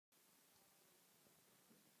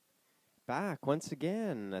Back once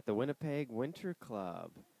again at the Winnipeg Winter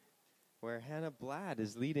Club, where Hannah Blatt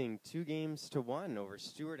is leading 2-1 over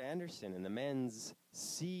Stewart Anderson in the men's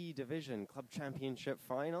C Division Club Championship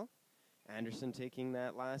final. Anderson taking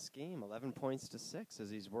that last game, 11 points to 6, as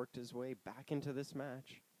he's worked his way back into this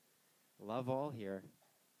match. Love all here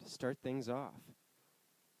to start things off.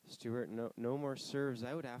 Stewart no more serves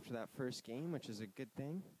out after that first game, which is a good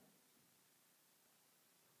thing.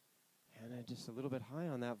 Hannah just a little bit high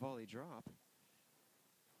on that volley drop.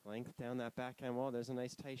 Length down that backhand wall. There's a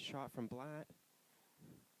nice tight shot from Blatt.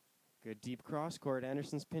 Good deep cross court.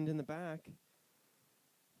 Anderson's pinned in the back.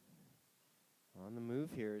 On the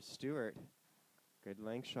move here is Stewart. Good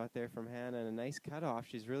length shot there from Hannah and a nice cutoff.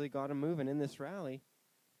 She's really got him moving in this rally.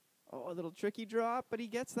 Oh, a little tricky drop, but he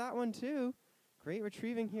gets that one too. Great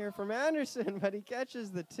retrieving here from Anderson, but he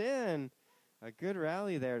catches the tin. A good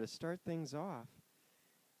rally there to start things off.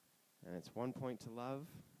 And it's 1 point to love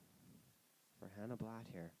for Hannah Blatt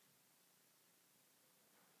here.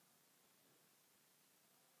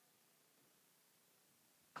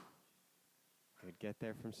 Good get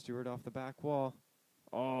there from Stewart off the back wall.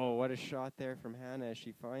 Oh, what a shot there from Hannah as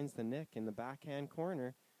she finds the nick in the backhand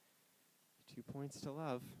corner. 2 points to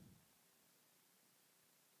love.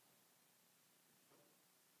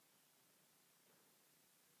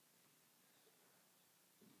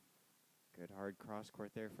 Good hard cross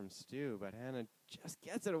court there from Stu, but Hannah just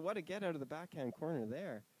gets it. What a get out of the backhand corner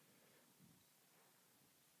there.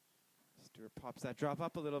 Stewart pops that drop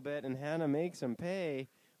up a little bit, and Hannah makes him pay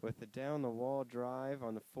with the down-the-wall drive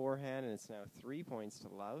on the forehand, and it's now 3 points to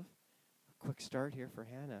love. A quick start here for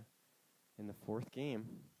Hannah in the fourth game.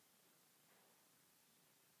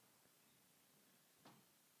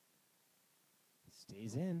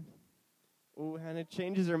 Stays in. Oh, Hannah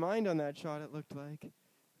changes her mind on that shot, it looked like.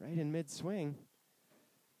 Right in mid-swing.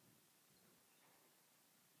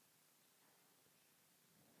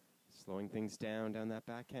 Slowing things down that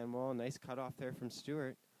backhand wall. Nice cutoff there from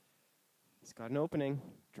Stewart. He's got an opening.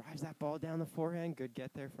 Drives that ball down the forehand. Good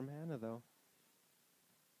get there from Hannah, though.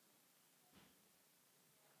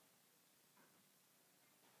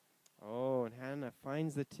 Oh, and Hannah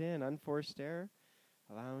finds the tin. Unforced error,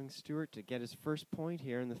 allowing Stewart to get his first point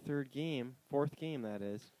here in the fourth game, that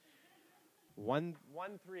is. 1-3.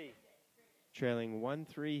 Trailing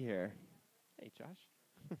 1-3 here. Hey, Josh.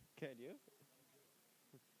 Good, you?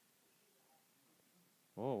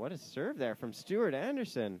 Oh, what a serve there from Stewart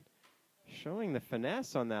Anderson. Showing the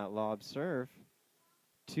finesse on that lob serve.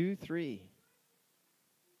 2-3.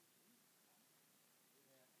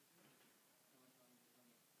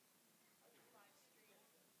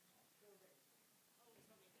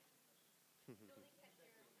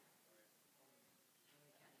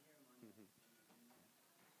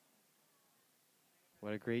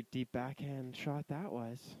 What a great deep backhand shot that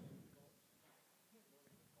was.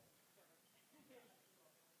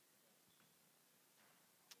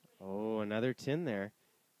 Oh, another tin there.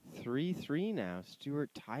 3-3 now. Stewart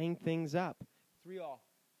tying things up. 3-all.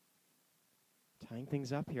 Tying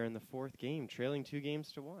things up here in the fourth game, trailing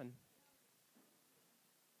 2-1.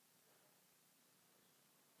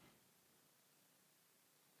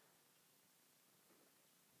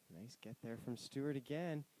 Nice get there from Stewart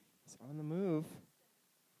again. He's on the move.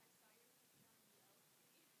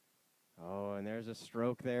 Oh, and there's a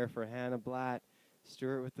stroke there for Hannah Blatt.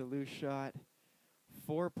 Stewart with the loose shot.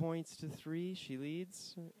 4 points to 3. She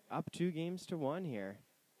leads up 2-1 here.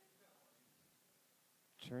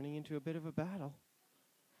 Turning into a bit of a battle.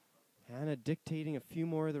 Hannah dictating a few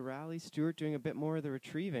more of the rallies. Stewart doing a bit more of the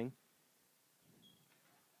retrieving.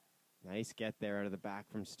 Nice get there out of the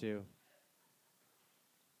back from Stu.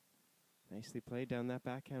 Nicely played down that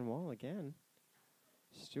backhand wall again.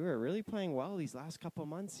 Stewart really playing well these last couple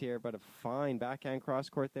months here, but a fine backhand cross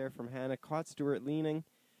court there from Hannah. Caught Stewart leaning.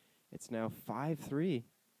 It's now 5-3.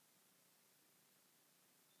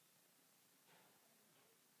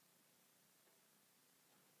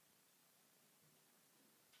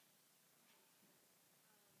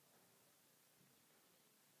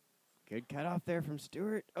 Good cutoff there from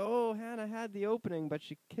Stewart. Oh, Hannah had the opening, but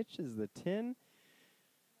she catches the tin.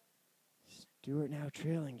 Stewart now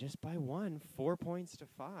trailing just by 1, 4 points to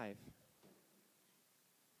 5.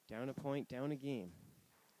 Down a point, down a game.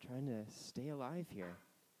 Trying to stay alive here.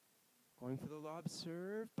 Going for the lob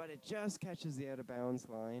serve, but it just catches the out-of-bounds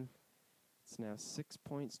line. It's now 6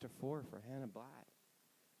 points to 4 for Hannah Blatt.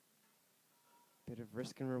 Bit of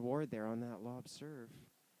risk and reward there on that lob serve.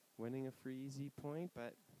 Winning a free easy point,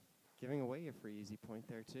 but giving away a free easy point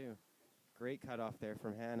there too. Great cutoff there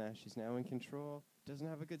from Hannah. She's now in control. Doesn't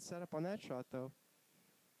have a good setup on that shot, though.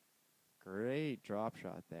 Great drop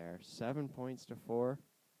shot there. 7 points to 4.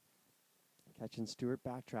 Catching Stewart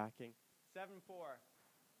backtracking. 7-4.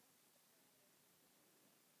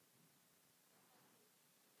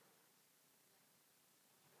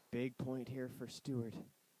 Big point here for Stewart.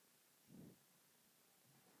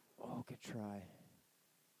 Oh, good try.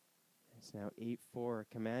 It's now 8-4,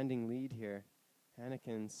 commanding lead here. Hannah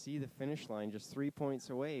can see the finish line just 3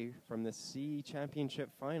 points away from the C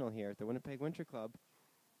Championship final here at the Winnipeg Winter Club.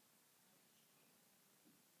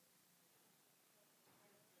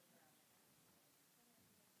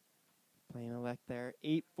 Playing elect there,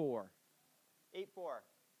 8-4. 8-4.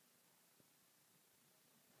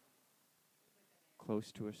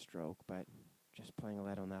 Close to a stroke, but just playing a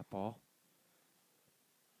lead on that ball.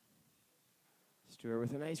 Stewart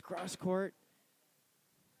with a nice cross court.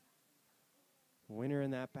 Winner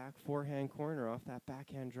in that back forehand corner off that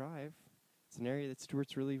backhand drive. It's an area that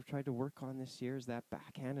Stewart's really tried to work on this year, is that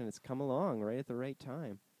backhand, and it's come along right at the right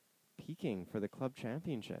time. Peaking for the club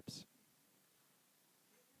championships.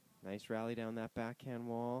 Nice rally down that backhand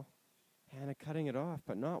wall. Hannah cutting it off,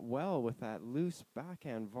 but not well with that loose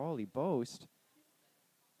backhand volley boast.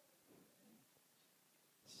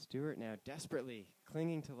 Stewart now desperately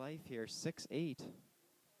clinging to life here, 6-8.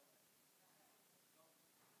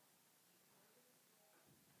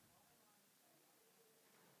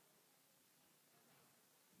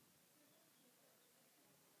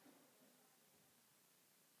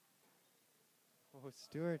 Oh,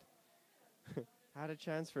 Stewart had a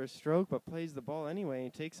chance for a stroke, but plays the ball anyway.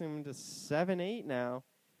 It takes him to 7-8 now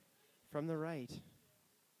from the right.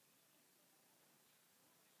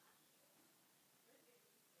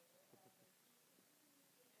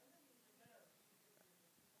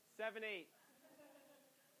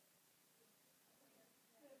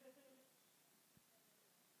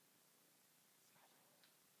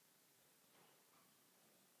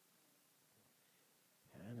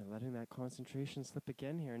 Letting that concentration slip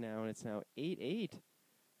again here now, and it's now 8-8.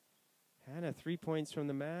 Hannah 3 points from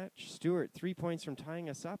the match. Stewart 3 points from tying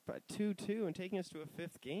us up at 2-2 and taking us to a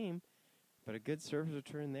fifth game. But a good service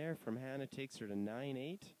return there from Hannah takes her to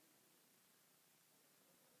 9-8.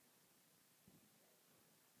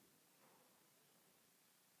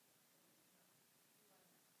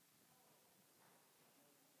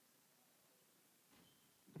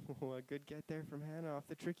 Oh, a good get there from Hannah off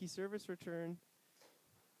the tricky service return.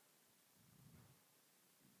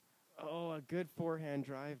 Oh, a good forehand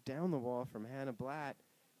drive down the wall from Hannah Blatt,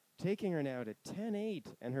 taking her now to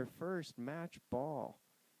 10-8 and her first match ball.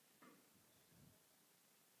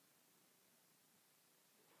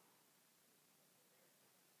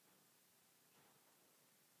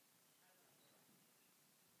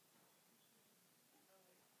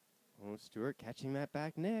 Oh, Stewart catching that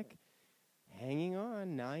back nick. Hanging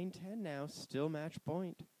on, 9-10 now, still match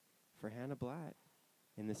point for Hannah Blatt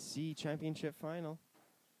in the C Championship final.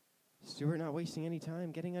 Stewart not wasting any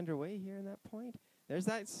time, getting underway here in that point. There's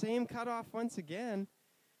that same cutoff once again.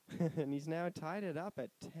 And he's now tied it up at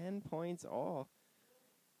 10 points all.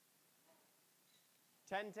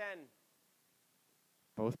 10-10.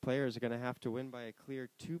 Both players are going to have to win by a clear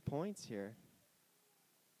 2 points here.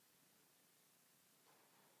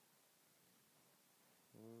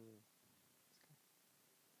 Ooh.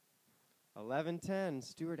 11-10,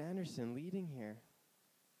 Stewart Anderson leading here.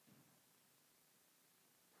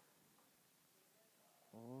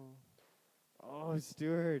 Oh,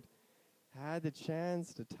 Stewart had the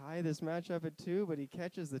chance to tie this match up at 2, but he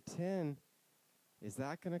catches the 10. Is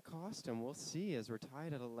that going to cost him? We'll see as we're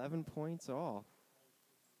tied at 11 points all.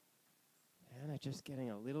 Hannah just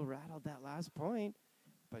getting a little rattled that last point,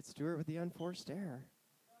 but Stewart with the unforced error.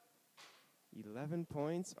 11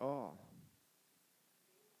 points all.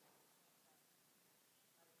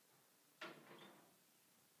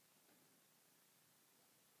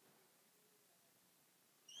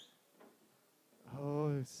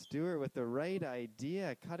 Oh, Stewart with the right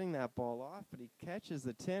idea, cutting that ball off, but he catches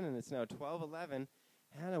the 10, and it's now 12-11.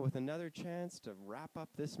 Hannah with another chance to wrap up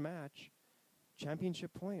this match.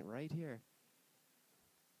 Championship point right here.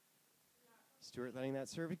 Stewart letting that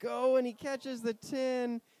serve go, and he catches the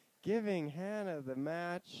 10, giving Hannah the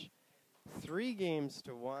match.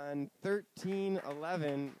 3-1,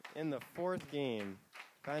 13-11 in the fourth game.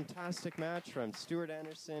 Fantastic match from Stewart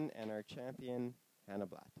Anderson and our champion, Hannah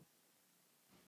Blatt.